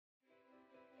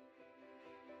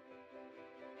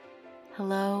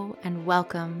Hello and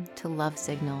welcome to Love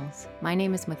Signals. My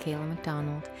name is Michaela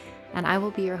McDonald, and I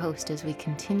will be your host as we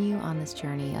continue on this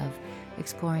journey of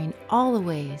exploring all the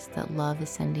ways that love is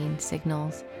sending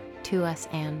signals to us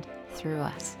and through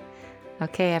us.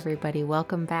 Okay, everybody,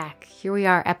 welcome back. Here we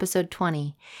are, episode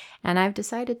 20, and I've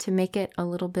decided to make it a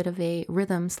little bit of a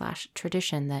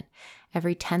rhythm/tradition that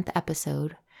every 10th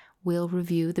episode we'll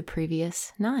review the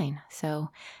previous 9. So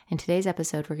in today's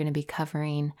episode, we're going to be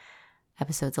covering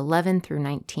episodes 11 through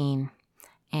 19.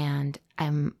 And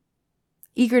I'm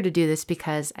eager to do this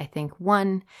because I think,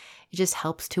 one, it just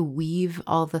helps to weave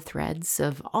all the threads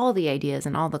of all the ideas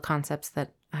and all the concepts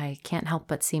that I can't help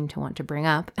but seem to want to bring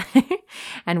up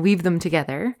and weave them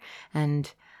together.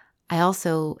 And I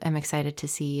also am excited to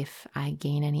see if I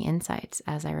gain any insights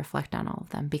as I reflect on all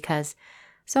of them, because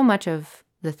so many of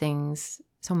the things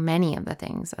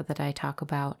that I talk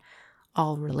about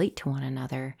all relate to one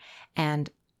another.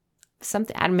 And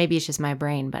maybe it's just my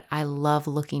brain, but I love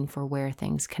looking for where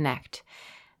things connect,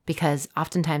 because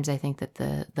oftentimes I think that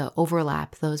the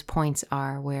overlap, those points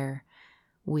are where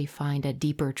we find a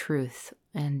deeper truth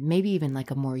and maybe even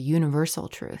like a more universal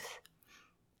truth.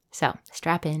 So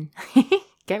strap in,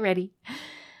 get ready.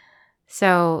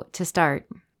 So to start,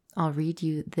 I'll read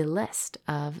you the list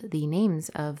of the names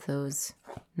of those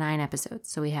 9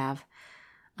 episodes. So we have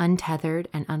Untethered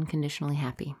and Unconditionally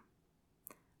Happy,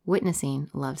 Witnessing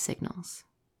Love Signals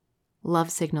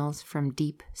from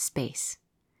Deep Space,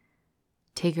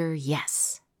 Tigger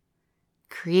Yes,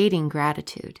 Creating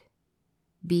Gratitude,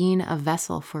 Being a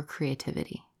Vessel for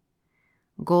Creativity,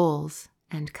 Goals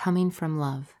and Coming from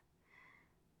Love,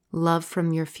 Love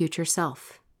from Your Future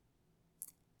Self,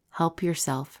 Help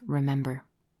Yourself Remember.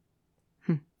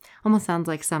 Almost sounds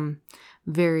like some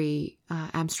very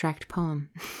abstract poem.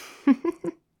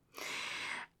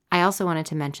 I also wanted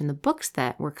to mention the books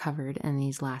that were covered in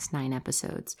these last 9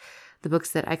 episodes. The books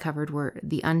that I covered were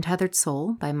The Untethered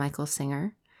Soul by Michael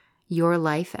Singer, Your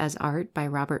Life as Art by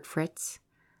Robert Fritz,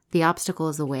 The Obstacle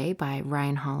is the Way by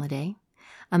Ryan Holiday,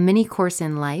 A Mini Course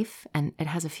in Life, and it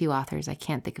has a few authors, I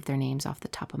can't think of their names off the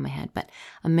top of my head, but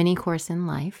A Mini Course in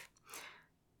Life,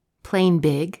 Playing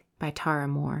Big by Tara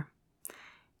Moore,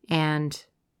 and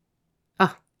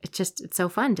it's so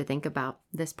fun to think about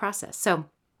this process. So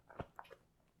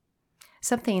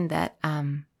something that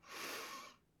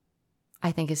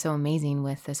I think is so amazing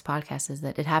with this podcast is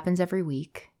that it happens every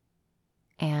week,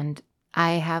 and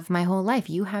I have my whole life.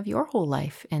 You have your whole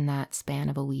life in that span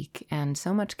of a week, and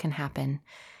so much can happen.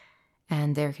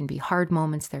 And there can be hard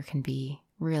moments. There can be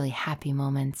really happy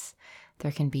moments.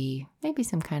 There can be maybe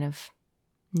some kind of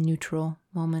neutral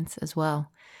moments as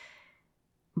well.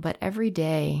 But every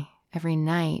day, every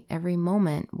night, every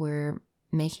moment, we're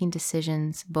making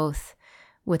decisions both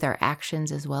with our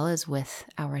actions as well as with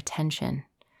our attention.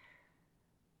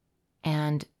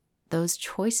 And those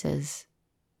choices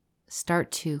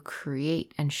start to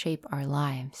create and shape our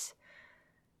lives.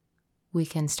 We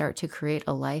can start to create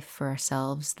a life for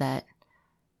ourselves that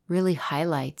really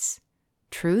highlights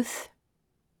truth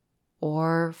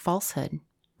or falsehood,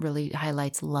 really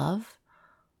highlights love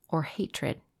or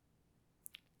hatred.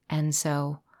 And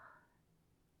so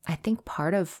I think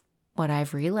part of what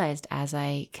I've realized as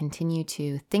I continue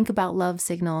to think about love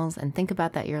signals and think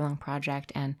about that year-long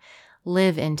project and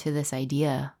live into this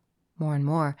idea more and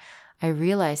more, I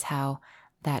realize how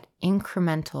that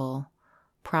incremental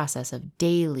process of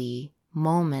daily,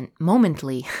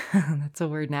 momently, that's a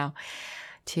word now,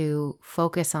 to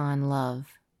focus on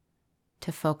love,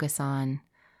 to focus on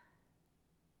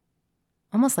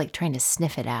almost like trying to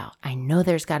sniff it out. I know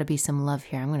there's got to be some love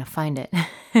here. I'm going to find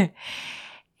it.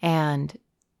 And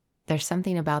there's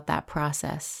something about that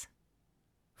process,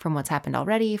 from what's happened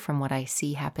already, from what I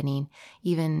see happening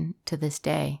even to this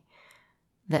day,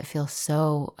 that feels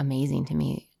so amazing to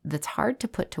me. That's hard to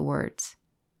put to words.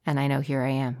 And I know here I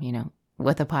am,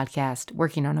 with a podcast,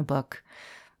 working on a book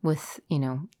with,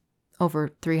 over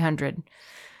 300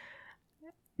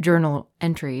 journal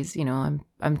entries.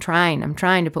 I'm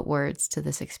trying to put words to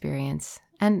this experience,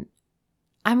 and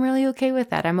I'm really okay with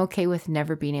that. I'm okay with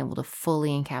never being able to fully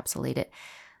encapsulate it.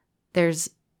 There's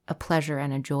a pleasure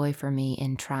and a joy for me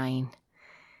in trying,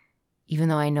 even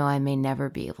though I know I may never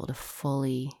be able to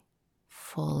fully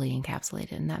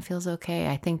encapsulate it, and that feels okay.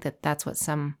 I think that that's what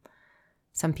some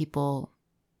people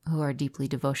who are deeply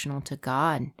devotional to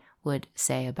God would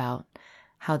say about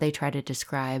how they try to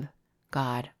describe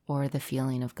God or the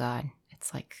feeling of God.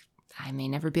 It's like, I may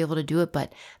never be able to do it,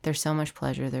 but there's so much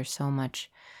pleasure. There's so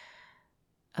much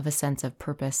of a sense of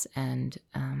purpose and,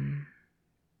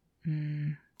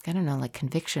 I don't know, like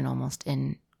conviction almost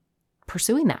in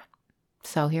pursuing that.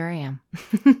 So here I am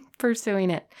pursuing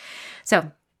it.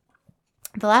 So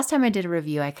The last time I did a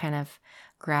review, I kind of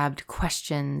grabbed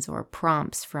questions or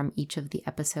prompts from each of the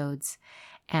episodes.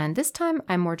 And this time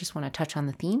I more just want to touch on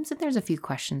the themes, and there's a few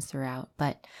questions throughout.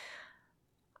 But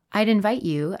I'd invite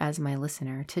you as my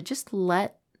listener to just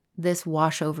let this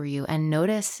wash over you and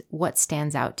notice what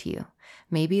stands out to you.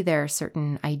 Maybe there are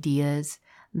certain ideas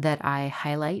that I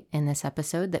highlight in this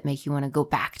episode that make you want to go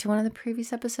back to one of the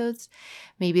previous episodes.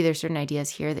 Maybe there's certain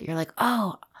ideas here that you're like,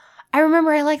 oh, I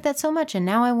remember I liked that so much, and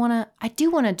now I want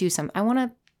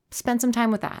to spend some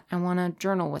time with that. I want to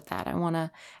journal with that. I want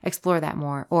to explore that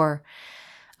more. Or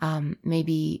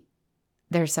maybe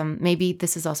this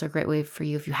is also a great way for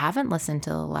you, if you haven't listened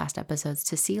to the last episodes,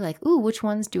 to see like, ooh, which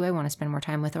ones do I want to spend more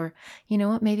time with? Or you know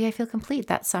what, maybe I feel complete.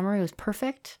 That summary was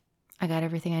perfect. I got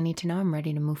everything I need to know. I'm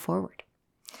ready to move forward.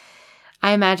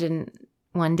 I imagine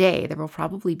one day there will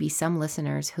probably be some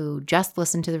listeners who just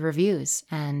listen to the reviews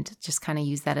and just kind of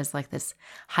use that as like this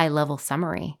high level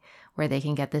summary where they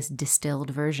can get this distilled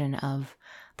version of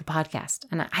the podcast.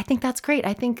 And I think that's great.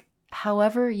 I think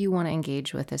however you want to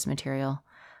engage with this material,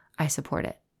 I support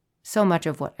it. So much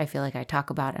of what I feel like I talk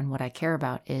about and what I care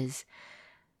about is,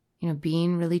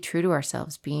 being really true to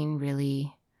ourselves, being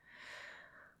really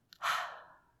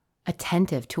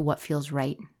attentive to what feels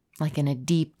right, like in a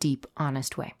deep, deep,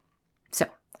 honest way. So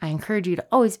I encourage you to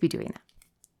always be doing that.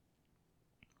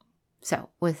 So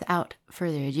without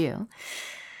further ado,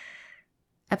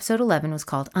 episode 11 was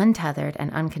called Untethered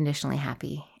and Unconditionally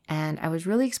Happy. And I was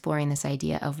really exploring this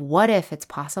idea of what if it's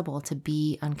possible to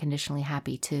be unconditionally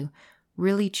happy, to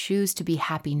really choose to be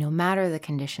happy no matter the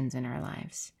conditions in our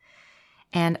lives.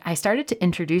 And I started to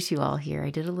introduce you all here. I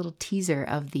did a little teaser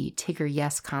of the Tigger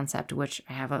Yes concept, which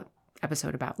I have an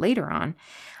episode about later on.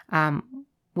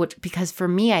 Because for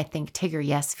me, I think Tigger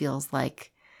Yes feels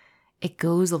like it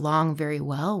goes along very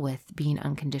well with being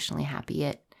unconditionally happy.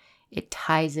 It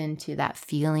ties into that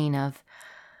feeling of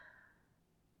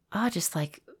just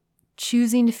like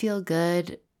choosing to feel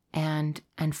good and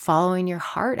following your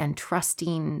heart and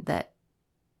trusting that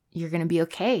you're going to be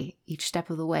okay each step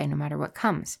of the way, no matter what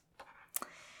comes.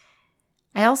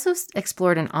 I also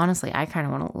explored, and honestly, I kind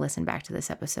of want to listen back to this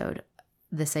episode,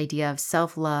 this idea of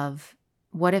self-love.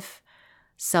 What if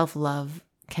self-love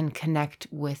can connect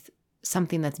with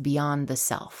something that's beyond the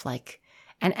self? And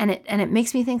it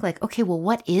makes me think like, okay, well,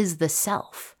 what is the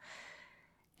self?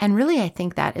 And really, I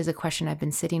think that is a question I've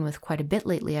been sitting with quite a bit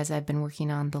lately as I've been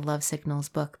working on the Love Signals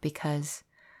book, because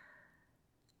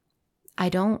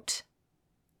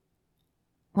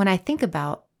when I think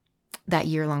about that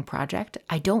year-long project,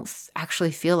 I don't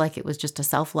actually feel like it was just a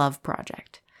self-love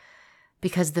project,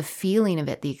 because the feeling of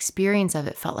it, the experience of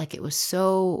it felt like it was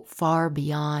so far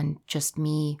beyond just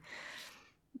me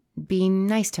being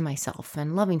nice to myself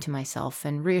and loving to myself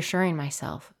and reassuring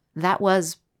myself. That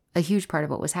was a huge part of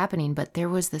what was happening, but there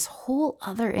was this whole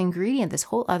other ingredient, this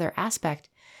whole other aspect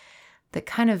that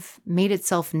kind of made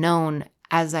itself known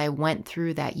as I went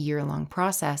through that year-long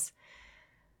process,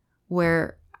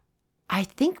 where I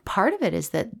think part of it is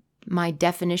that my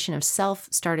definition of self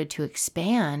started to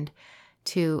expand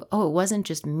to, it wasn't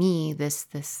just me,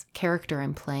 this character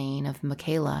I'm playing of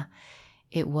Michaela.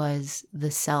 It was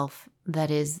the self that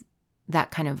is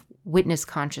that kind of witness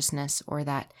consciousness, or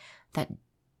that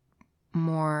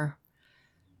more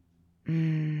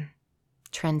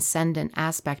transcendent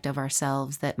aspect of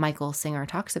ourselves that Michael Singer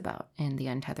talks about in The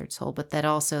Untethered Soul, but that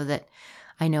also that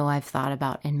I know I've thought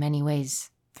about in many ways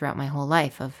throughout my whole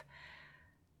life.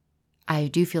 I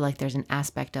do feel like there's an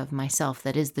aspect of myself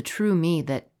that is the true me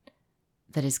that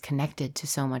is connected to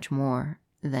so much more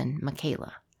than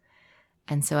Michaela.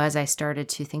 And so as I started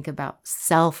to think about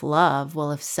self-love,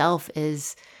 well, if self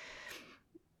is,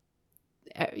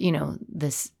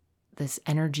 this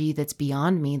energy that's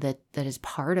beyond me, that is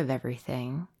part of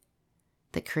everything,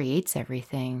 that creates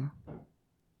everything,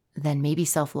 then maybe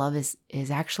self-love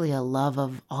is actually a love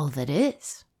of all that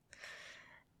is.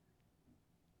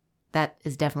 That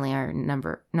is definitely our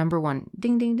number one.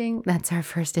 Ding, ding, ding. That's our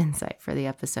first insight for the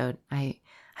episode. I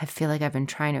feel like I've been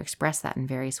trying to express that in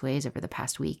various ways over the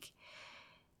past week.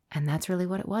 And that's really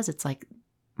what it was. It's like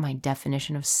my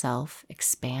definition of self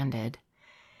expanded.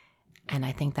 And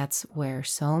I think that's where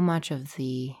so much of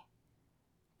the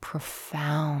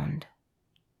profound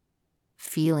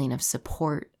feeling of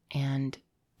support and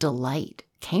delight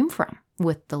came from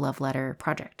with the love letter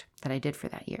project that I did for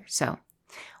that year. So,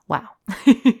 wow.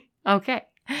 Okay,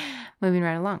 moving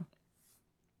right along.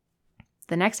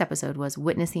 The next episode was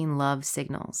Witnessing Love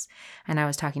Signals. And I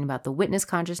was talking about the witness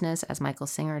consciousness, as Michael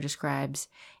Singer describes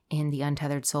in The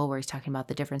Untethered Soul, where he's talking about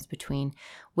the difference between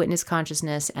witness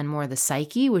consciousness and more the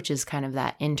psyche, which is kind of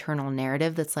that internal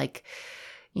narrative that's like,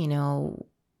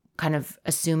 kind of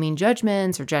assuming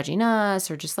judgments or judging us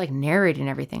or just like narrating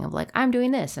everything of like, I'm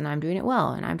doing this and I'm doing it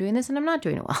well and I'm doing this and I'm not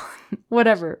doing it well,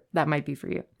 whatever that might be for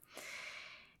you.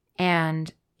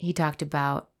 And he talked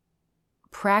about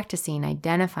practicing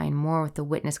identifying more with the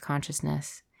witness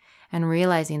consciousness and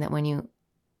realizing that when you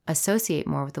associate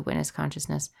more with the witness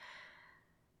consciousness,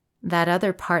 that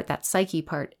other part, that psyche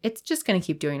part, it's just going to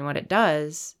keep doing what it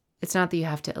does. It's not that you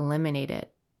have to eliminate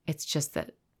it. It's just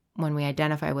that when we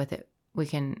identify with it, we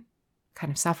can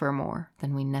kind of suffer more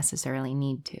than we necessarily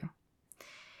need to.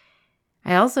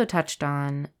 I also touched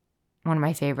on one of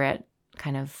my favorite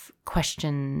kind of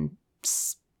questions.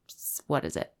 What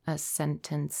is it? A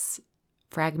sentence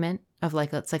fragment of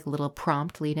like, it's like a little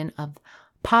prompt lead in of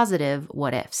positive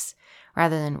what ifs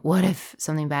rather than what if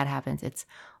something bad happens. It's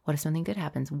what if something good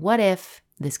happens? What if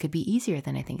this could be easier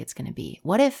than I think it's going to be?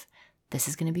 What if this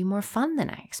is going to be more fun than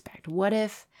I expect? What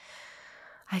if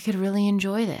I could really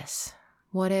enjoy this?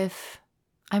 What if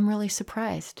I'm really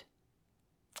surprised?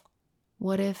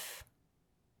 What if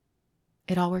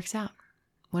it all works out?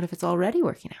 What if it's already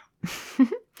working out?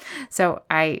 So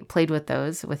I played with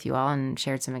those with you all and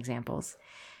shared some examples.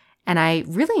 And I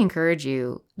really encourage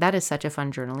you, that is such a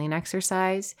fun journaling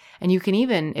exercise. And you can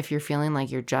even, if you're feeling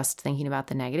like you're just thinking about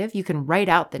the negative, you can write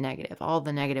out the negative, all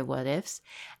the negative what ifs,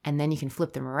 and then you can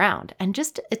flip them around. And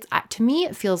just, it's to me,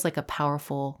 it feels like a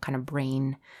powerful kind of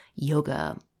brain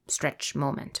yoga stretch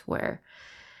moment where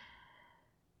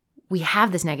we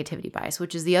have this negativity bias,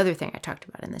 which is the other thing I talked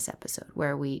about in this episode,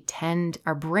 where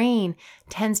our brain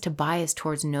tends to bias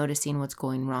towards noticing what's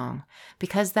going wrong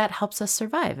because that helps us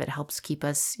survive. It helps keep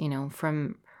us,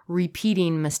 from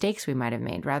repeating mistakes we might have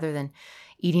made rather than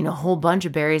eating a whole bunch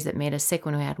of berries that made us sick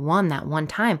when we had one that one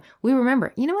time. We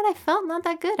remember, you know what? I felt not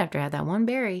that good after I had that one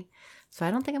berry. So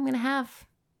I don't think I'm going to have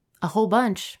a whole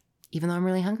bunch, even though I'm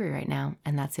really hungry right now.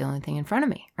 And that's the only thing in front of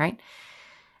me, right?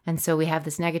 And so we have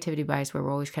this negativity bias where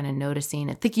we're always kind of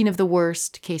noticing and thinking of the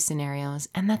worst case scenarios,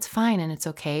 and that's fine and it's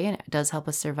okay and it does help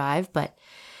us survive, but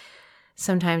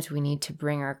sometimes we need to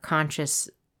bring our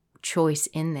conscious choice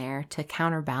in there to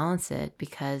counterbalance it,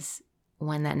 because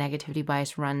when that negativity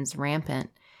bias runs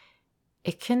rampant,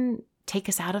 it can take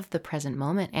us out of the present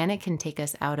moment and it can take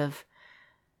us out of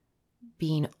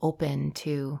being open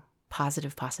to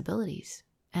positive possibilities.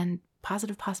 And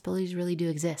positive possibilities really do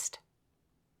exist.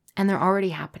 And they're already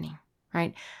happening,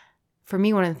 right? For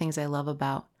me, one of the things I love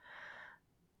about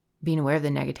being aware of the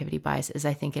negativity bias is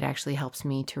I think it actually helps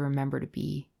me to remember to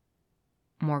be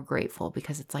more grateful,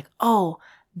 because it's like, oh,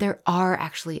 there are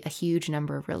actually a huge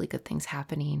number of really good things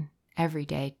happening every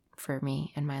day for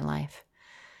me in my life.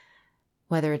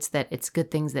 Whether it's that it's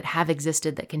good things that have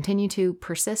existed that continue to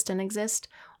persist and exist,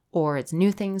 or it's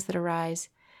new things that arise.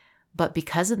 But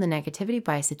because of the negativity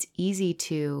bias, it's easy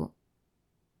to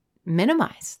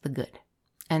minimize the good.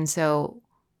 And so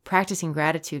practicing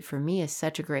gratitude for me is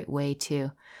such a great way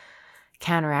to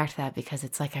counteract that, because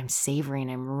it's like I'm savoring,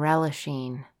 I'm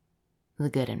relishing the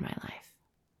good in my life.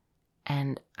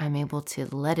 And I'm able to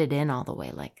let it in all the way,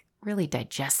 like really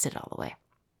digest it all the way.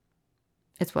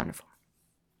 It's wonderful.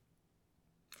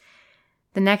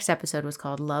 The next episode was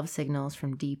called Love Signals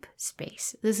from Deep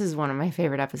Space. This is one of my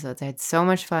favorite episodes. I had so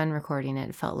much fun recording it.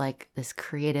 It felt like this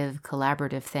creative,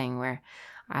 collaborative thing where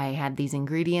I had these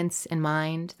ingredients in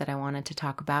mind that I wanted to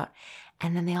talk about,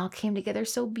 and then they all came together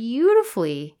so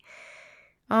beautifully.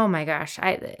 Oh my gosh.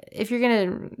 If you're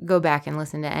going to go back and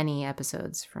listen to any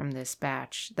episodes from this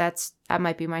batch, that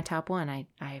might be my top one.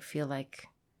 I feel like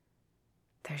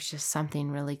there's just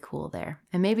something really cool there.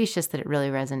 And maybe it's just that it really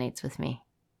resonates with me,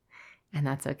 and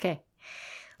that's okay.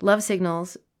 Love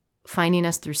signals, finding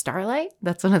us through starlight.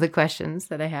 That's one of the questions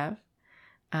that I have.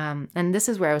 And this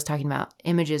is where I was talking about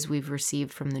images we've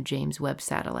received from the James Webb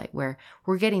satellite, where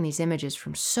we're getting these images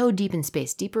from so deep in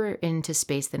space, deeper into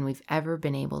space than we've ever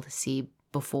been able to see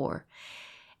before.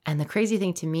 And the crazy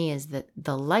thing to me is that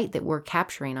the light that we're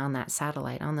capturing on that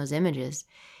satellite, on those images,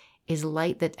 is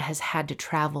light that has had to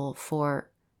travel for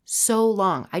so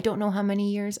long. I don't know how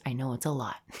many years. I know it's a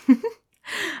lot.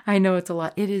 I know it's a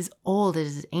lot. It is old. It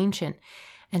is ancient.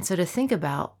 And so to think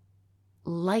about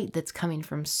light that's coming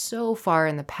from so far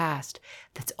in the past,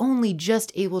 that's only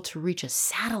just able to reach a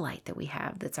satellite that we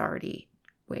have that's already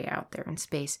way out there in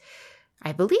space,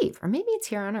 I believe, or maybe it's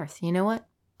here on Earth. You know what?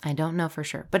 I don't know for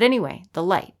sure. But anyway, the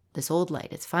light, this old light,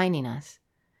 it's finding us.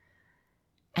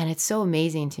 And it's so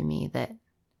amazing to me that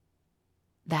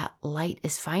that light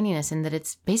is finding us, and that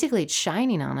it's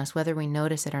shining on us whether we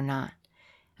notice it or not.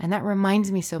 And that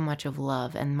reminds me so much of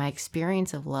love and my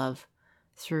experience of love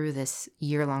through this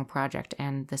year-long project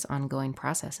and this ongoing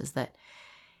process, is that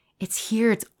it's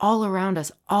here, it's all around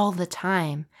us all the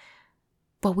time.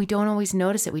 but we don't always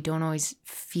notice it. We don't always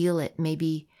feel it.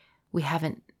 Maybe we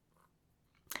haven't,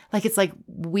 it's like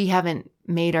we haven't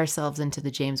made ourselves into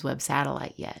the James Webb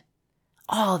satellite yet.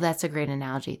 Oh, that's a great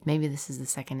analogy. Maybe this is the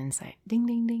second insight. Ding,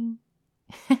 ding, ding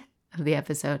of the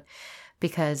episode.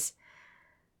 Because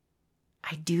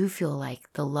I do feel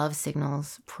like the Love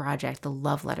Signals project, the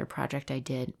love letter project I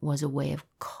did, was a way of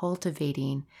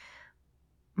cultivating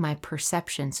my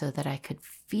perception so that I could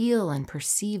feel and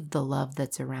perceive the love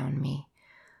that's around me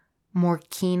more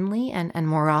keenly and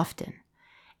more often.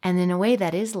 And in a way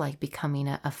that is like becoming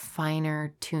a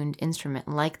finer tuned instrument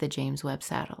like the James Webb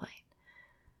satellite.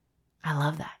 I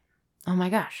love that. Oh my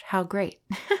gosh, how great.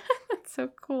 That's so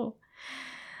cool.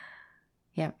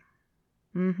 Yep.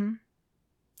 The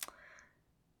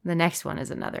next one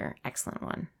is another excellent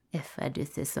one, if I do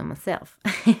say so myself.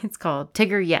 It's called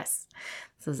Tigger Yes.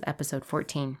 This is episode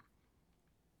 14.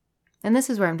 And this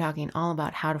is where I'm talking all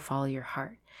about how to follow your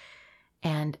heart.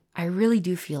 And I really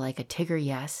do feel like a Tigger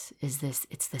Yes is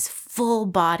it's this full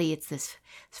body, it's this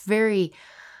very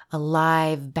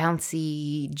alive,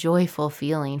 bouncy, joyful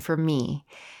feeling for me.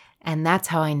 And that's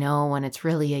how I know when it's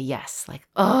really a yes, like,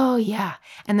 oh yeah.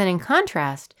 And then in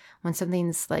contrast, when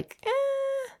something's like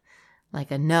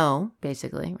a no,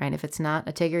 basically, right? If it's not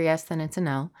a Tigger Yes, then it's a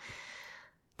no.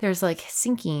 There's like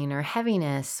sinking or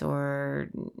heaviness or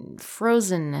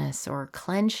frozenness or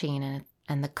clenching,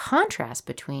 and the contrast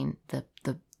between the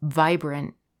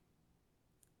vibrant,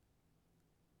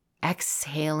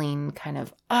 exhaling kind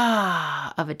of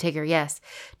of a Tigger Yes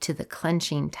to the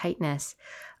clenching tightness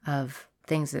of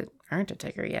things that aren't a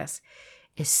Tigger Yes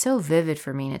is so vivid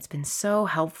for me, and it's been so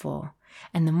helpful.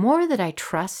 And the more that I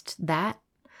trust that,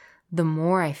 the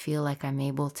more I feel like I'm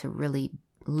able to really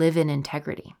live in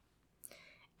integrity.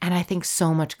 And I think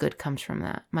so much good comes from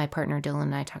that. My partner Dylan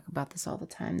and I talk about this all the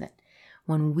time, that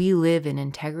when we live in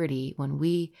integrity, when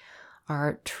we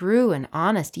are true and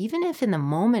honest, even if in the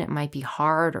moment it might be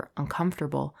hard or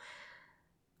uncomfortable,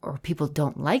 or people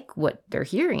don't like what they're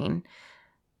hearing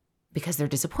because they're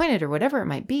disappointed or whatever it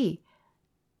might be,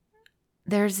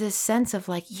 there's this sense of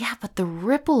like, yeah, but the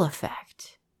ripple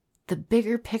effect, the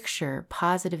bigger picture,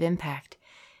 positive impact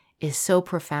is so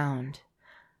profound.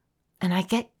 And I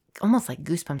get almost like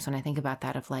goosebumps when I think about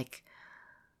that, of like,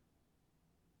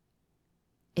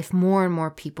 if more and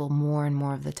more people, more and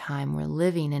more of the time, were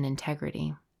living in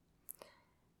integrity.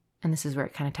 And this is where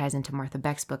it kind of ties into Martha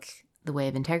Beck's book, The Way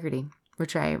of Integrity,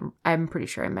 which I'm pretty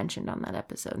sure I mentioned on that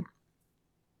episode.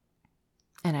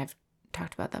 And I've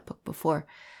talked about that book before.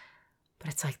 But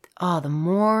it's like, the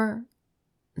more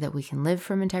that we can live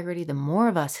from integrity, the more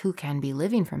of us who can be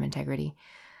living from integrity,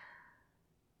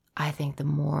 I think the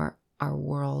more our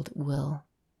world will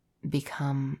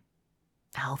become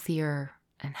healthier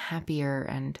and happier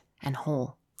and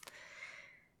whole.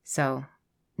 So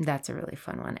that's a really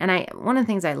fun one. And one of the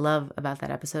things I love about that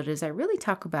episode is I really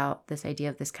talk about this idea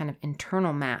of this kind of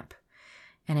internal map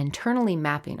and internally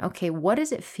mapping. Okay, what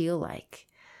does it feel like?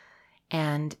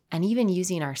 And even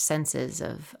using our senses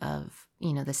of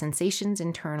the sensations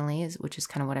internally, which is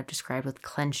kind of what I've described with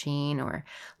clenching or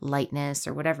lightness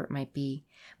or whatever it might be.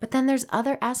 But then there's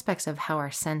other aspects of how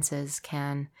our senses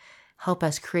can help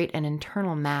us create an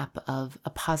internal map of a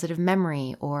positive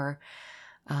memory or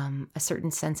a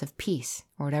certain sense of peace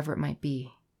or whatever it might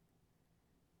be.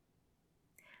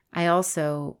 I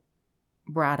also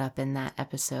brought up in that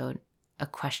episode a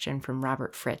question from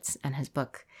Robert Fritz and his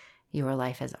book, Your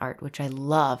Life as Art, which I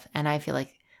love. And I feel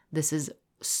like this is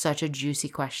such a juicy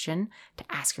question to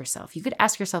ask yourself. You could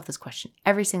ask yourself this question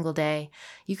every single day.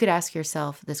 You could ask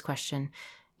yourself this question,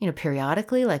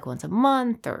 periodically, like once a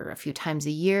month or a few times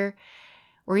a year,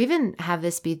 or even have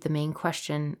this be the main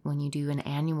question when you do an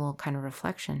annual kind of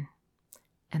reflection.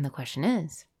 And the question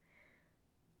is,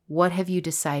 what have you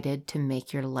decided to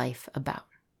make your life about?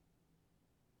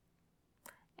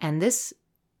 And this,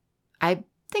 I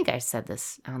think I said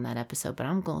this on that episode, but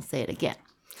I'm going to say it again.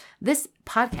 This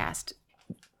podcast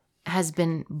has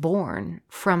been born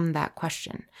from that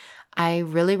question. I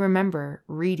really remember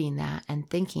reading that and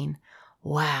thinking,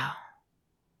 wow,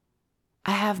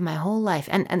 I have my whole life.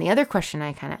 And the other question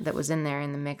that was in there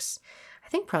in the mix, I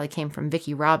think probably came from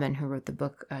Vicki Robin, who wrote the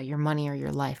book, Your Money or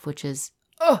Your Life, which is,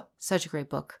 such a great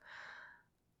book.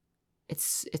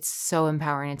 It's so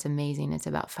empowering. It's amazing. It's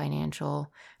about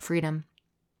financial freedom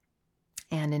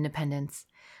and independence.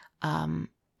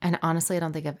 And honestly, I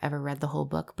don't think I've ever read the whole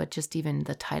book, but just even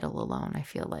the title alone, I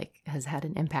feel like has had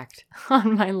an impact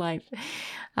on my life.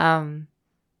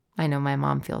 I know my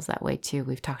mom feels that way too.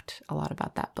 We've talked a lot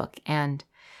about that book, and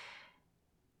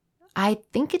I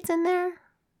think it's in there,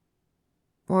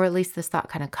 or at least this thought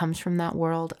kind of comes from that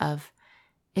world of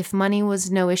if money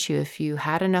was no issue, if you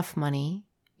had enough money,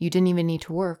 you didn't even need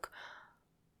to work,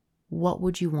 what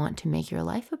would you want to make your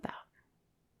life about?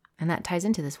 And that ties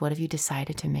into this. What have you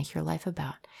decided to make your life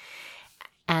about?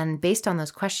 And based on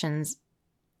those questions,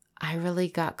 I really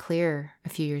got clear a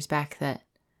few years back that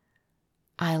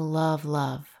I love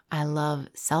love. I love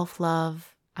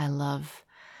self-love. I love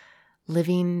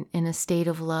living in a state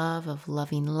of love, of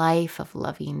loving life, of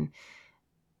loving,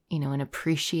 and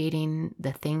appreciating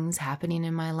the things happening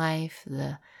in my life,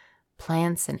 the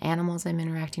plants and animals I'm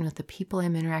interacting with, the people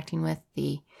I'm interacting with,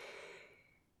 the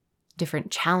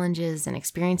different challenges and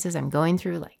experiences I'm going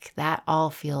through. Like that all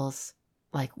feels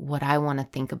like what I want to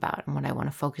think about and what I want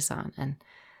to focus on. And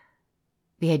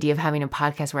the idea of having a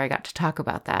podcast where I got to talk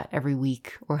about that every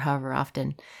week or however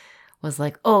often was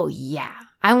like, oh yeah,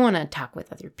 I want to talk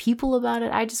with other people about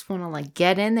it. I just want to like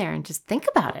get in there and just think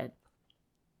about it.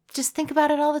 Just think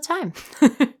about it all the time.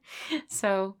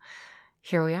 So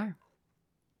here we are.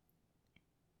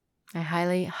 I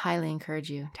highly, highly encourage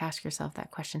you to ask yourself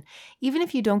that question. Even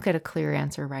if you don't get a clear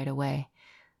answer right away,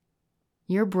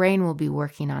 your brain will be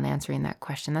working on answering that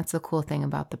question. That's the cool thing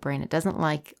about the brain. It doesn't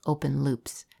like open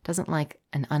loops. It doesn't like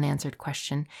an unanswered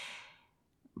question,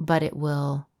 but it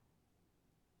will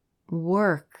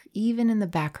work even in the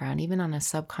background, even on a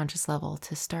subconscious level,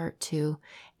 to start to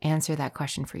answer that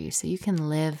question for you. So you can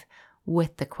live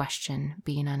with the question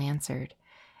being unanswered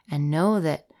and know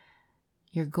that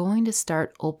you're going to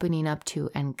start opening up to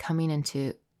and coming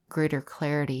into greater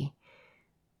clarity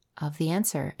of the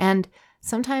answer. And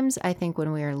sometimes I think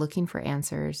when we are looking for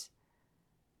answers,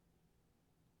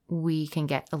 we can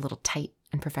get a little tight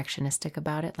and perfectionistic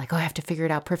about it. Like, oh, I have to figure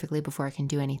it out perfectly before I can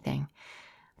do anything.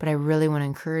 But I really want to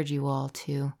encourage you all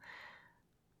to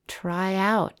try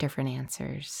out different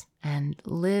answers and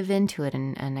live into it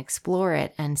and explore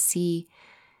it and see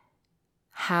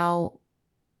how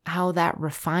that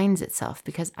refines itself.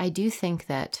 Because I do think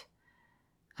that,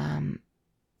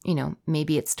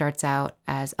 maybe it starts out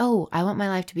as, oh, I want my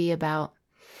life to be about,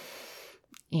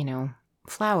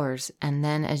 flowers. And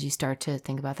then as you start to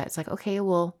think about that, it's like, okay,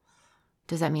 well,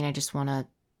 does that mean I just want to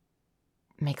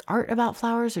make art about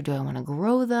flowers, or do I want to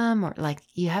grow them? Or like,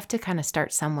 you have to kind of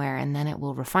start somewhere and then it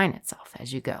will refine itself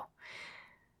as you go.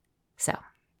 So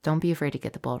don't be afraid to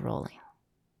get the ball rolling.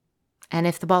 And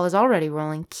if the ball is already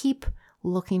rolling, keep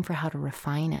looking for how to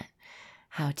refine it,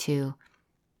 how to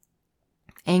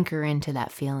anchor into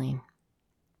that feeling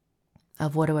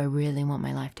of what do I really want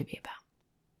my life to be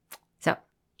about. So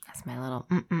that's my little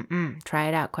try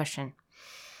it out question.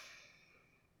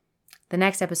 The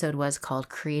next episode was called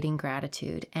Creating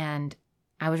Gratitude, and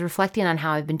I was reflecting on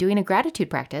how I've been doing a gratitude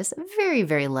practice, very,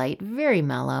 very light, very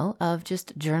mellow, of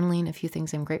just journaling a few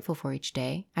things I'm grateful for each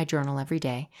day. I journal every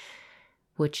day,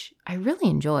 which I really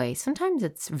enjoy. Sometimes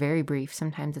it's very brief,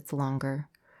 sometimes it's longer,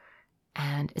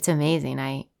 and it's amazing.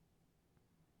 I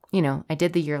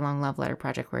did the year-long love letter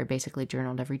project where I basically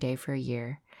journaled every day for a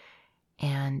year,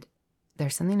 and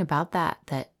there's something about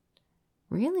that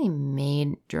really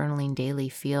made journaling daily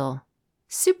feel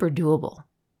super doable,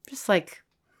 just like,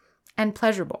 and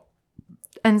pleasurable.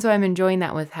 And so I'm enjoying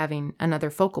that with having another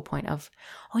focal point of,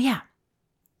 oh yeah,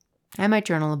 I might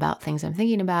journal about things I'm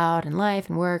thinking about in life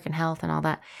and work and health and all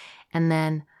that. And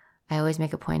then I always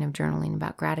make a point of journaling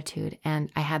about gratitude.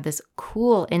 And I had this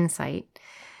cool insight,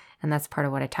 and that's part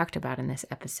of what I talked about in this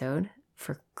episode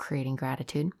for Creating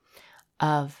Gratitude,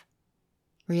 of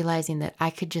realizing that I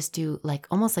could just do like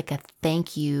almost like a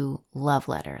thank you love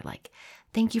letter, like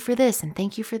thank you for this and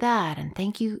thank you for that and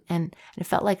thank you. And it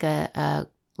felt like a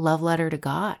love letter to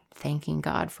God, thanking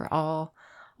God for all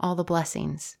the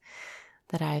blessings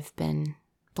that I've been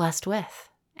blessed with.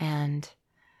 And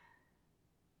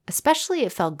especially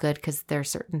it felt good because there are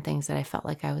certain things that I felt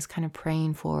like I was kind of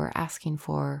praying for, asking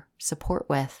for support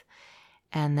with.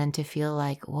 And then to feel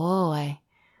like, whoa,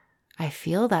 I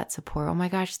feel that support. Oh my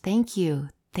gosh, thank you.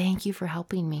 Thank you for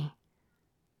helping me.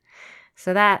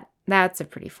 So that's a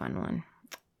pretty fun one.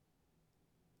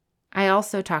 I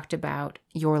also talked about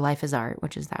Your Life is Art,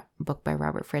 which is that book by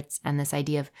Robert Fritz, and this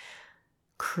idea of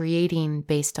creating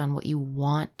based on what you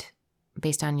want,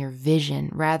 based on your vision,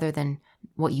 rather than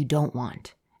what you don't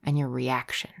want and your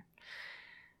reaction.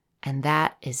 And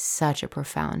that is such a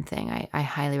profound thing. I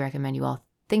highly recommend you all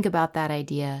think about that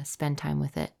idea, spend time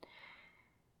with it.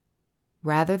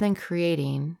 Rather than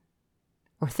creating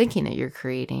or thinking that you're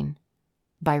creating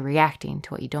by reacting to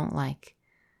what you don't like,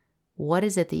 what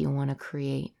is it that you want to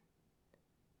create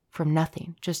from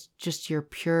nothing? Just your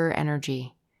pure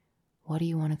energy. What do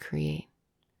you want to create?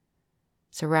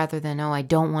 So rather than, oh, I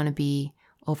don't want to be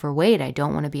overweight, I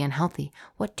don't want to be unhealthy,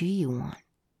 what do you want?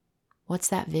 What's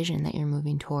that vision that you're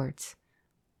moving towards?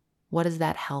 What does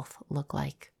that health look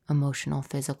like? Emotional,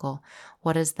 physical.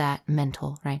 What does that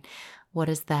mental, right? What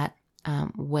does that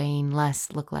weighing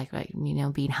less look like? Right?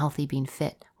 Being healthy, being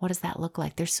fit. What does that look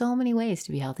like? There's so many ways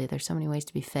to be healthy. There's so many ways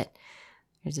to be fit.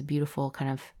 There's a beautiful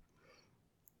kind of,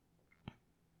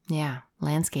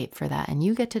 landscape for that. And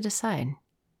you get to decide.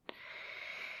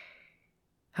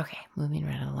 Okay, moving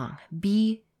right along.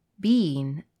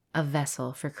 Being a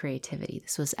vessel for creativity.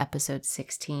 This was episode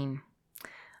 16.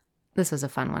 This was a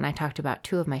fun one. I talked about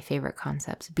two of my favorite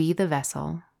concepts: be the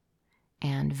vessel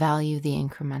and value the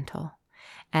incremental.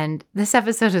 And this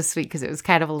episode was sweet because it was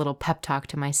kind of a little pep talk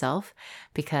to myself,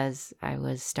 because I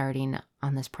was starting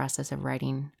on this process of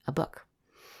writing a book,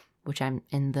 which I'm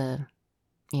in the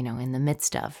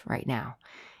midst of right now.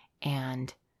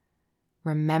 And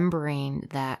remembering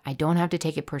that I don't have to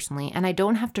take it personally, and I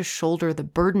don't have to shoulder the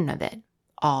burden of it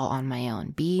all on my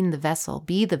own. Be the vessel,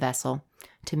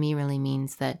 to me really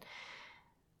means that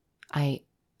I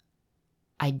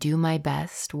do my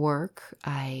best work.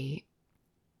 I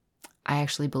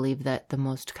actually believe that the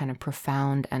most kind of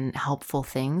profound and helpful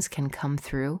things can come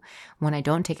through when I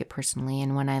don't take it personally,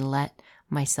 and when I let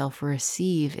myself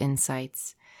receive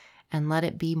insights and let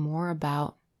it be more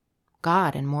about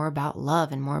God and more about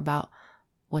love and more about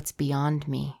what's beyond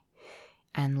me,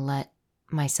 and let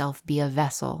myself be a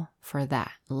vessel for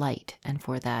that light and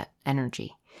for that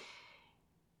energy.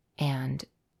 And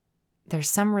there's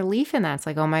some relief in that. It's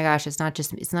like, oh my gosh, it's not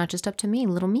just up to me,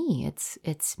 little me.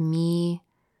 It's me.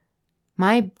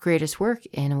 My greatest work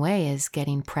in a way is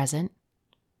getting present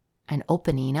and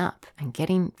opening up and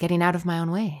getting out of my own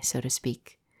way, so to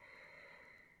speak.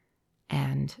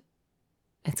 And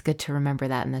it's good to remember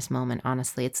that in this moment,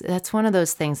 honestly. That's one of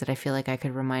those things that I feel like I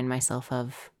could remind myself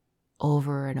of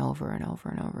over and over and over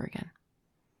and over again.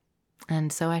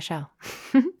 And so I shall.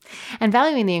 And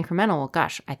valuing the incremental, well,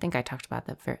 gosh, I think I talked about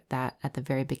that at the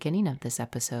very beginning of this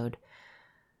episode.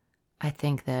 I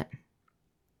think that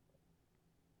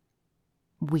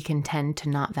we can tend to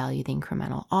not value the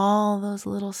incremental. All those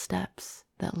little steps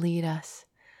that lead us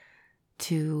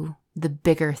to the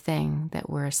bigger thing that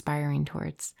we're aspiring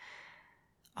towards.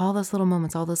 All those little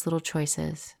moments, all those little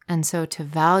choices. And so to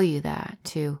value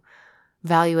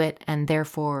it and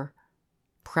therefore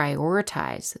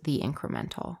prioritize the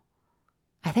incremental.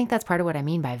 I think that's part of what I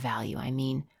mean by value. I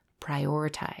mean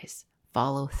prioritize,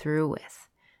 follow through with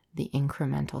the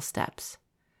incremental steps.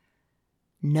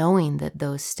 Knowing that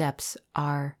those steps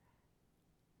are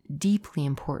deeply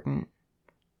important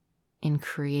in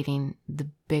creating the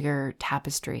bigger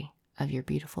tapestry of your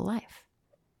beautiful life.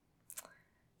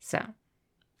 So,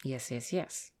 yes.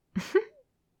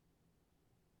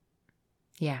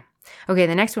 Yeah. Okay,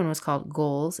 the next one was called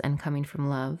Goals and Coming from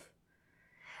Love.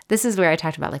 This is where I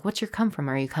talked about, like, what's your come from?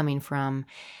 Are you coming from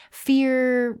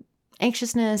fear,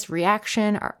 anxiousness,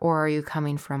 reaction, or are you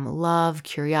coming from love,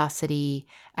 curiosity,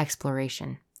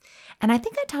 exploration? And I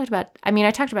think I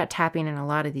talked about tapping in a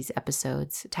lot of these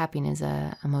episodes. Tapping is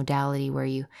a modality where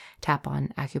you tap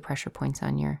on acupressure points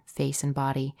on your face and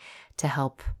body to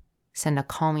help send a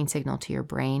calming signal to your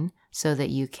brain so that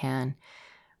you can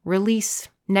release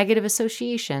negative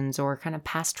associations or kind of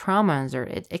past traumas, or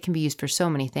it can be used for so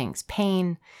many things.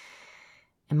 Pain,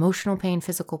 emotional pain,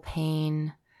 physical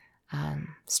pain,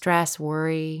 stress,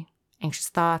 worry, anxious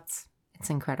thoughts. It's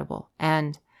incredible.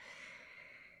 And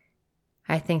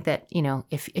I think that,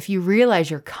 if you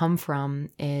realize your come from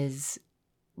is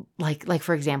like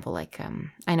for example,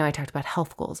 I know I talked about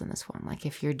health goals in this one. Like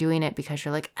if you're doing it because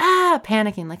you're like,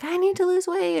 panicking, like I need to lose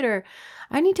weight or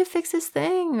I need to fix this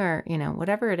thing or,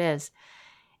 whatever it is.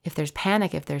 If there's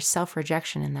panic, if there's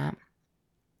self-rejection in that,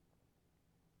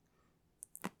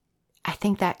 I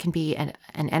think that can be an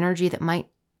energy that might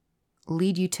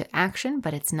lead you to action,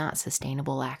 but it's not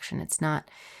sustainable action. It's not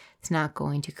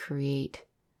going to create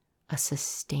a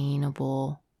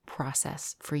sustainable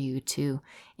process for you to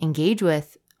engage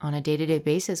with on a day-to-day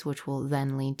basis, which will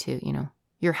then lead to,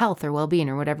 your health or well-being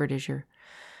or whatever it is you're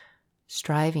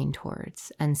striving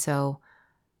towards. And so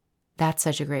that's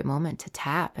such a great moment to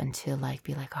tap and to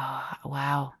be like, oh,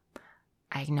 wow,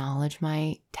 I acknowledge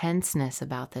my tenseness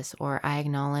about this, or I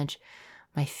acknowledge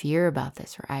my fear about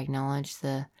this, or I acknowledge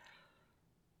the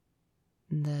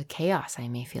chaos I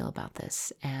may feel about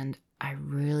this. And I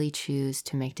really choose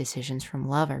to make decisions from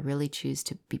love. I really choose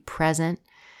to be present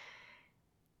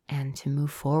and to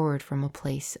move forward from a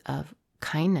place of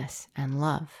kindness and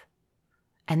love.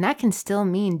 And that can still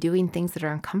mean doing things that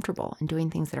are uncomfortable and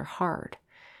doing things that are hard.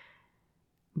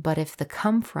 But if the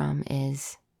come from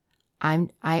is,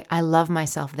 I love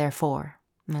myself, therefore,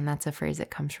 and that's a phrase that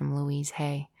comes from Louise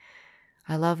Hay.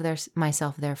 I love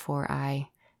myself, therefore I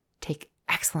take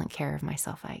excellent care of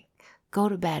myself. I go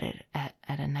to bed at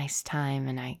a nice time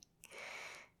and I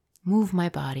move my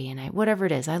body and whatever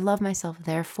it is, I love myself,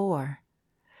 therefore.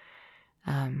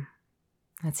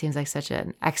 That seems like such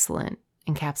an excellent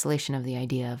encapsulation of the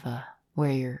idea of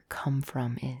where your come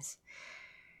from is.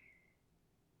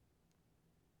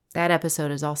 That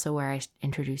episode is also where I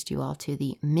introduced you all to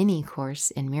the mini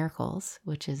course in miracles,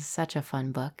 which is such a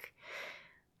fun book.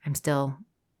 I'm still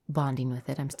bonding with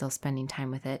it. I'm still spending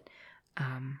time with it.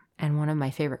 And one of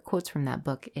my favorite quotes from that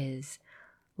book is,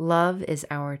 "Love is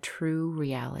our true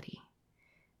reality.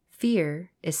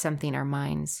 Fear is something our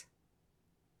minds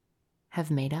have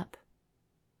made up."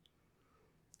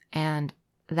 And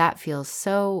that feels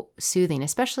so soothing,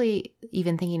 especially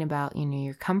even thinking about,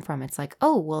 your come from. It's like,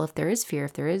 oh, well, if there is fear,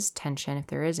 if there is tension, if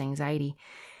there is anxiety,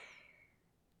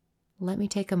 let me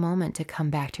take a moment to come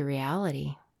back to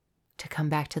reality, to come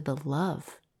back to the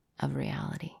love of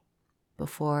reality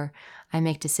before I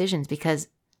make decisions. Because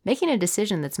making a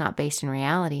decision that's not based in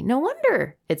reality, no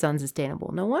wonder it's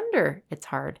unsustainable. No wonder it's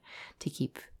hard to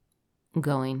keep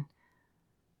going.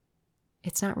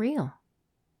 It's not real.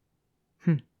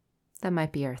 That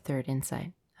might be our third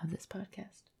insight of this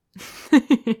podcast.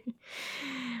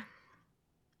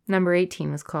 Number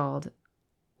 18 was called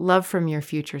Love from Your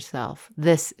Future Self.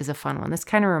 This is a fun one. This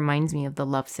kind of reminds me of the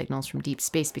love signals from deep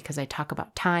space because I talk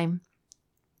about time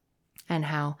and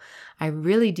how I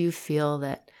really do feel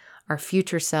that our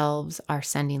future selves are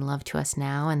sending love to us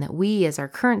now, and that we as our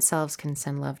current selves can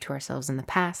send love to ourselves in the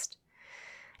past.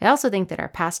 I also think that our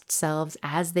past selves,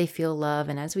 as they feel love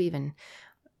and as we even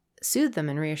soothe them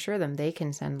and reassure them, they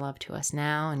can send love to us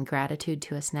now and gratitude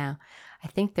to us now. I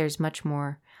think there's much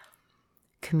more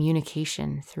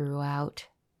communication throughout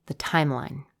the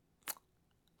timeline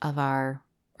of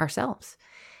ourselves.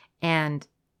 And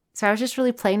so I was just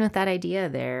really playing with that idea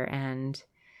there and,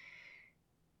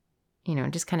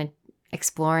 just kind of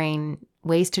exploring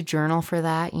ways to journal for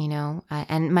that,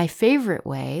 and my favorite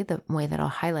way, the way that I'll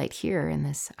highlight here in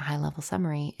this high-level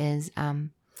summary is,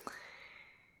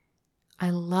 I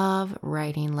love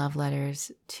writing love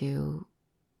letters to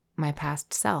my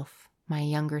past self, my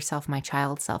younger self, my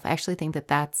child self. I actually think that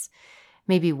that's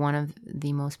maybe one of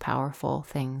the most powerful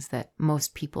things that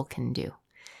most people can do,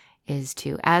 is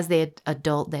to, as the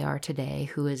adult they are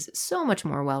today, who is so much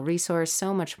more well-resourced,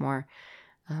 so much more,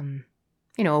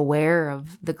 aware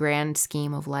of the grand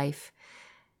scheme of life,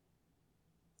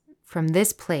 from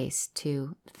this place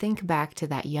to think back to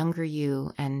that younger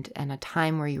you and a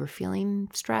time where you were feeling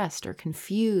stressed or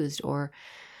confused or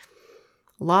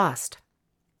lost.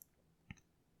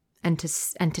 And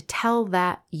to tell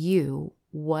that you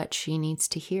what she needs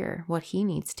to hear, what he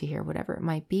needs to hear, whatever it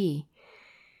might be.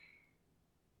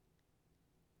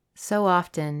 So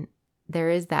often there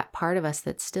is that part of us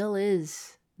that still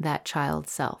is that child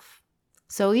self.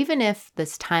 So even if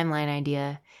this timeline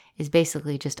idea is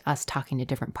basically just us talking to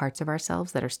different parts of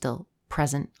ourselves that are still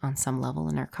present on some level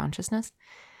in our consciousness,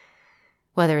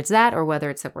 whether it's that or whether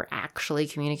it's that we're actually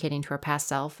communicating to our past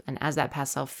self, and as that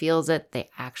past self feels it, they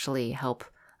actually help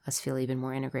us feel even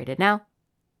more integrated. Now,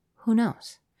 who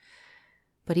knows?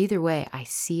 But either way, I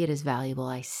see it as valuable.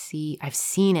 I've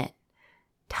seen it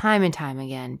time and time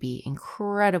again be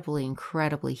incredibly,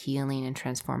 incredibly healing and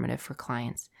transformative for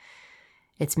clients.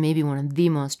 It's maybe one of the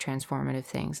most transformative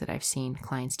things that I've seen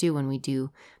clients do when we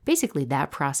do basically that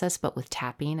process, but with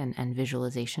tapping and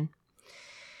visualization.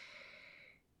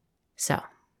 So,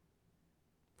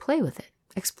 play with it,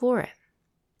 explore it.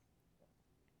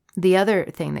 The other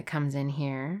thing that comes in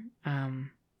here,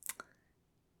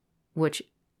 which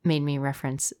made me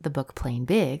reference the book Playing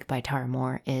Big by Tara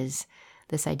Moore, is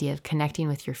this idea of connecting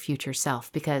with your future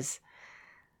self, because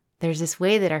there's this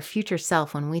way that our future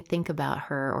self, when we think about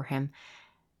her or him,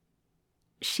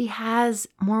 she has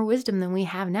more wisdom than we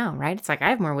have now, right? It's like I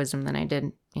have more wisdom than I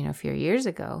did, a few years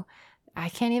ago. I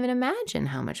can't even imagine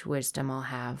how much wisdom I'll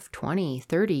have 20,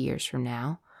 30 years from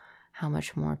now, how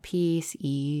much more peace,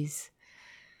 ease,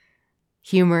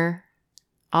 humor,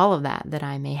 all of that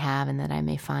I may have and that I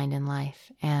may find in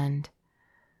life. And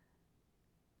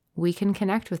we can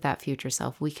connect with that future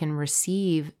self. We can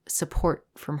receive support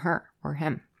from her or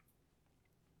him.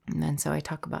 And so I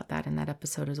talk about that in that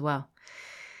episode as well.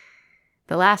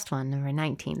 The last one, number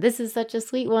 19. This is such a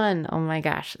sweet one. Oh my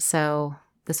gosh. So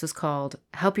this was called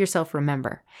Help Yourself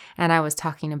Remember. And I was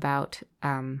talking about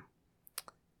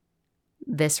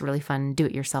this really fun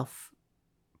do-it-yourself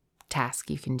task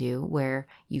you can do where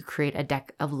you create a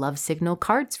deck of love signal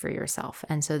cards for yourself.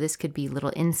 And so this could be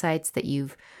little insights that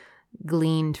you've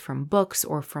gleaned from books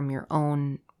or from your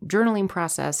own journaling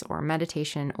process or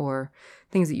meditation or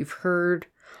things that you've heard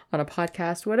on a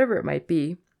podcast, whatever it might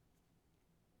be.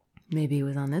 Maybe it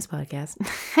was on this podcast.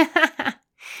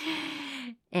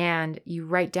 And you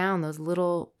write down those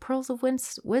little pearls of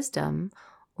wisdom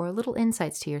or little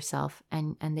insights to yourself,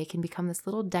 and they can become this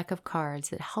little deck of cards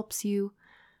that helps you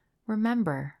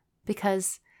remember,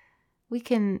 because we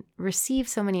can receive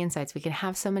so many insights, we can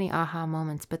have so many aha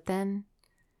moments, but then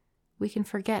we can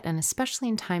forget. And especially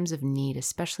in times of need,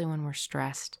 especially when we're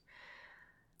stressed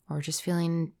or just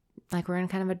feeling like we're in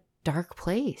kind of a dark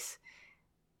place,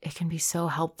 it can be so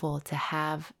helpful to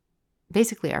have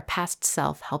basically our past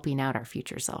self helping out our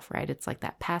future self, right? It's like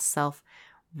that past self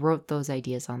wrote those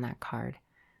ideas on that card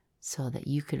so that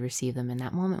you could receive them in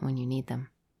that moment when you need them.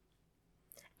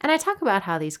 And I talk about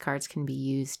how these cards can be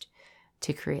used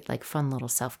to create like fun little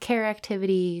self-care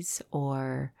activities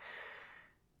or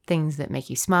things that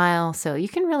make you smile. So you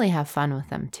can really have fun with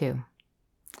them too.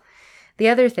 The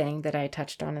other thing that I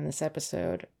touched on in this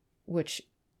episode, which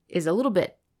is a little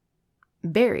bit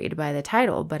buried by the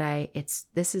title, but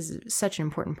this is such an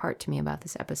important part to me about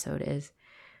this episode, is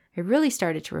I really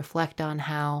started to reflect on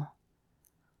how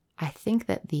I think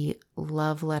that the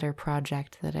love letter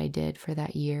project that I did for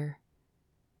that year,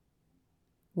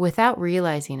 without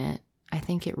realizing it, I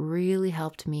think it really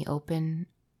helped me open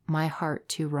my heart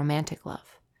to romantic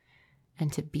love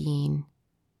and to being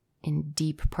in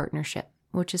deep partnership,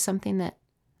 which is something that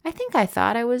I think I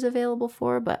thought I was available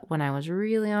for, but when I was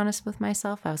really honest with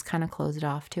myself, I was kind of closed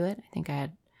off to it. I think I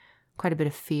had quite a bit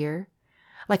of fear,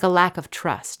 like a lack of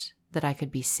trust that I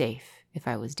could be safe if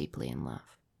I was deeply in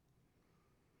love.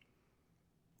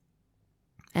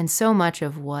 And so much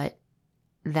of what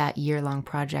that year-long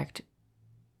project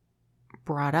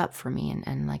brought up for me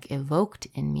and like evoked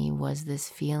in me was this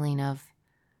feeling of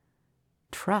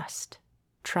trust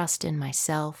in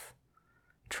myself,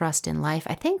 trust in life.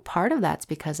 I think part of that's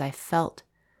because I felt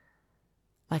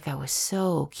like I was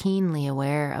so keenly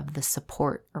aware of the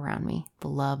support around me, the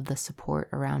love, the support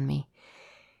around me.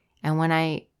 And when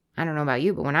I don't know about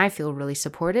you, but when I feel really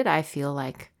supported, I feel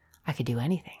like I could do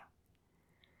anything.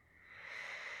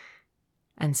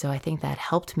 And so I think that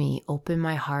helped me open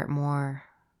my heart more,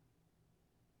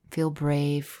 feel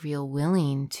brave, feel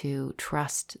willing to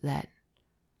trust that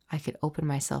I could open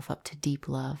myself up to deep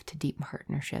love, to deep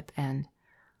partnership. And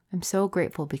I'm so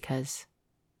grateful because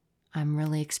I'm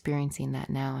really experiencing that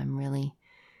now. I'm really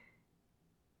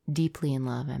deeply in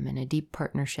love. I'm in a deep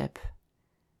partnership.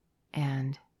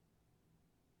 And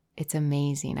it's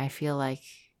amazing. I feel like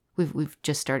we've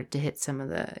just started to hit some of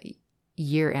the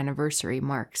year anniversary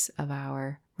marks of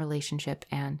our relationship.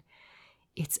 And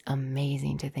it's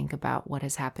amazing to think about what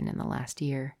has happened in the last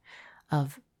year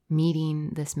of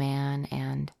meeting this man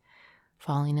and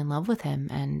falling in love with him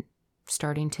and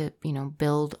starting to,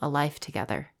 build a life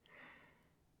together.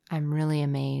 I'm really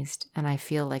amazed, and I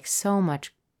feel like so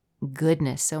much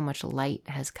goodness, so much light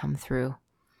has come through.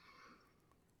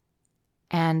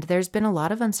 And there's been a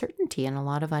lot of uncertainty and a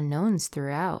lot of unknowns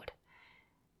throughout.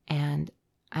 And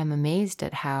I'm amazed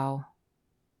at how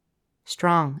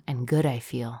strong and good I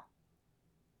feel.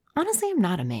 Honestly, I'm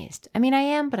not amazed. I mean, I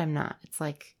am, but I'm not. It's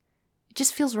like, it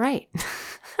just feels right.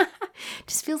 It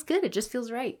just feels good. It just feels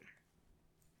right.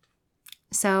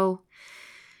 So,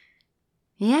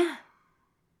 yeah,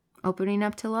 opening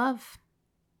up to love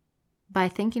by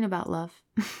thinking about love.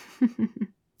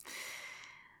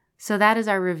 So that is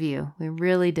our review. We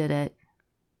really did it.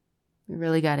 We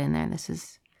really got in there. This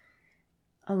is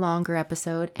a longer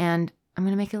episode, and I'm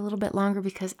going to make it a little bit longer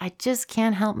because I just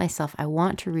can't help myself. I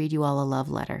want to read you all a love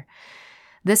letter.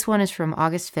 This one is from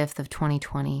August 5th of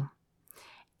 2020.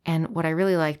 And what I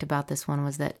really liked about this one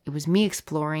was that it was me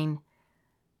exploring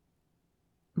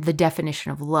the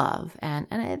definition of love. And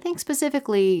I think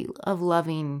specifically of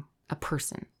loving a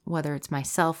person, whether it's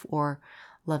myself or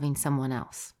loving someone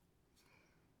else.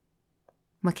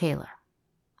 Michaela,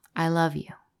 I love you.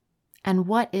 And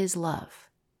what is love?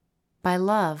 By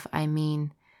love, I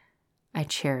mean I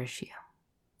cherish you.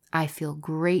 I feel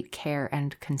great care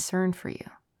and concern for you.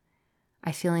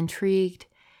 I feel intrigued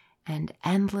and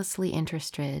endlessly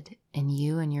interested in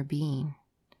you and your being.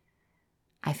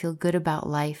 I feel good about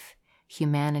life,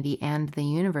 humanity, and the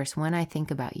universe when I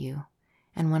think about you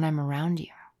and when I'm around you.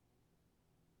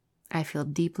 I feel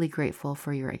deeply grateful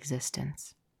for your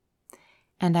existence.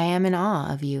 And I am in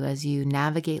awe of you as you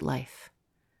navigate life.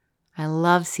 I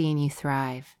love seeing you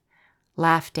thrive,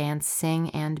 laugh, dance, sing,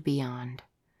 and beyond.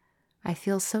 I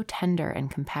feel so tender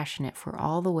and compassionate for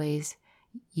all the ways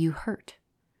you hurt.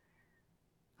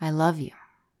 I love you,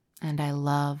 and I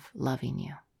love loving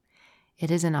you.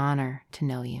 It is an honor to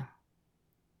know you.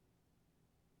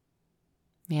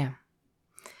 Yeah.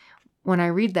 When I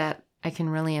read that, I can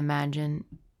really imagine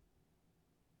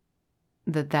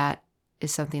that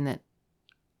is something that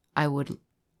I would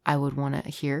want to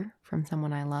hear from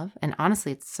someone I love. And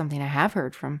honestly, it's something I have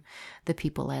heard from the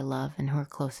people I love and who are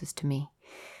closest to me.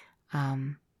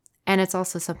 And it's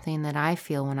also something that I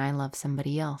feel when I love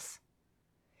somebody else.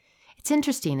 It's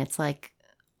interesting. It's like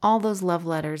all those love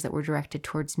letters that were directed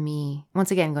towards me. Once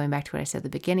again, going back to what I said at the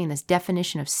beginning, this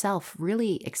definition of self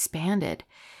really expanded.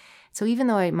 So even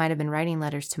though I might have been writing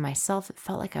letters to myself, it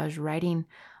felt like I was writing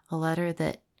a letter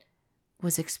that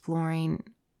was exploring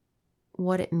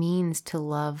what it means to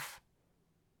love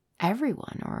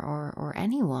everyone or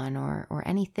anyone or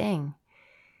anything.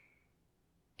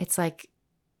 It's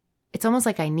almost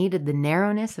like I needed the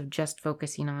narrowness of just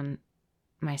focusing on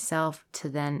myself to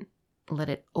then let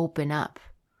it open up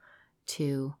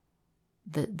to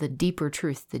the deeper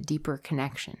truth, the deeper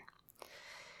connection.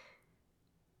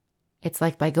 It's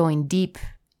like by going deep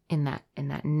in that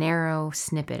narrow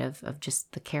snippet of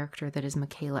just the character that is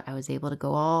Michaela, I was able to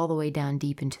go all the way down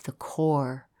deep into the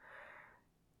core,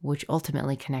 which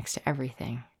ultimately connects to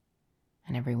everything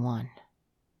and everyone.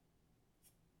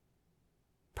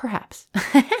 Perhaps.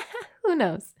 Who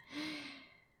knows?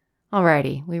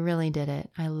 Alrighty, we really did it.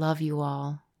 I love you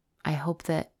all. I hope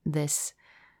that this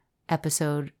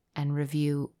episode and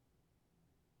review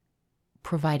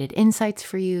provided insights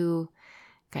for you,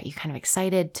 got you kind of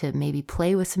excited to maybe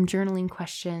play with some journaling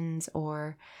questions,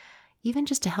 or even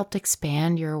just to help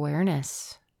expand your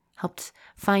awareness, helped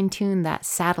fine-tune that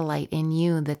satellite in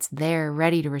you that's there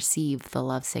ready to receive the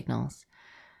love signals,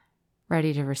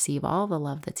 ready to receive all the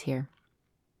love that's here.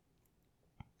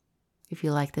 If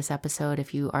you like this episode,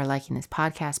 if you are liking this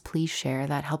podcast, please share.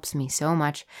 That helps me so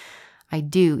much. I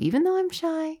do, even though I'm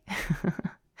shy,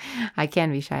 I can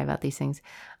be shy about these things.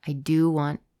 I do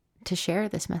want to share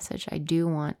this message. I do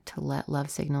want to let love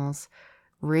signals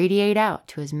radiate out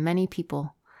to as many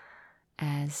people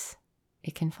as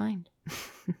it can find.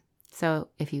 So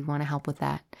if you want to help with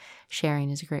that, sharing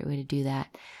is a great way to do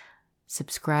that.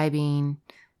 Subscribing,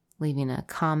 leaving a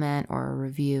comment or a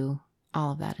review,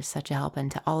 all of that is such a help.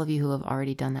 And to all of you who have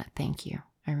already done that, thank you.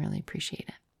 I really appreciate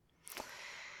it.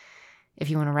 If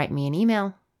you want to write me an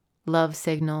email,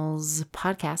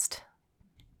 lovesignalspodcast,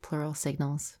 plural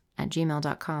signals,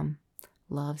 @gmail.com.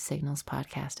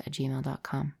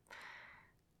 lovesignalspodcast@gmail.com.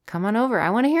 Come on over.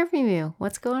 I want to hear from you.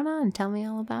 What's going on? Tell me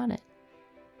all about it.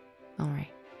 All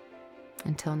right.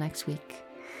 Until next week.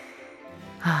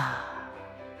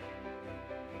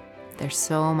 There's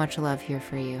so much love here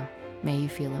for you. May you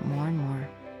feel it more and more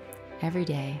every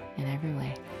day in every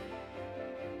way.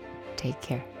 Take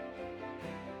care.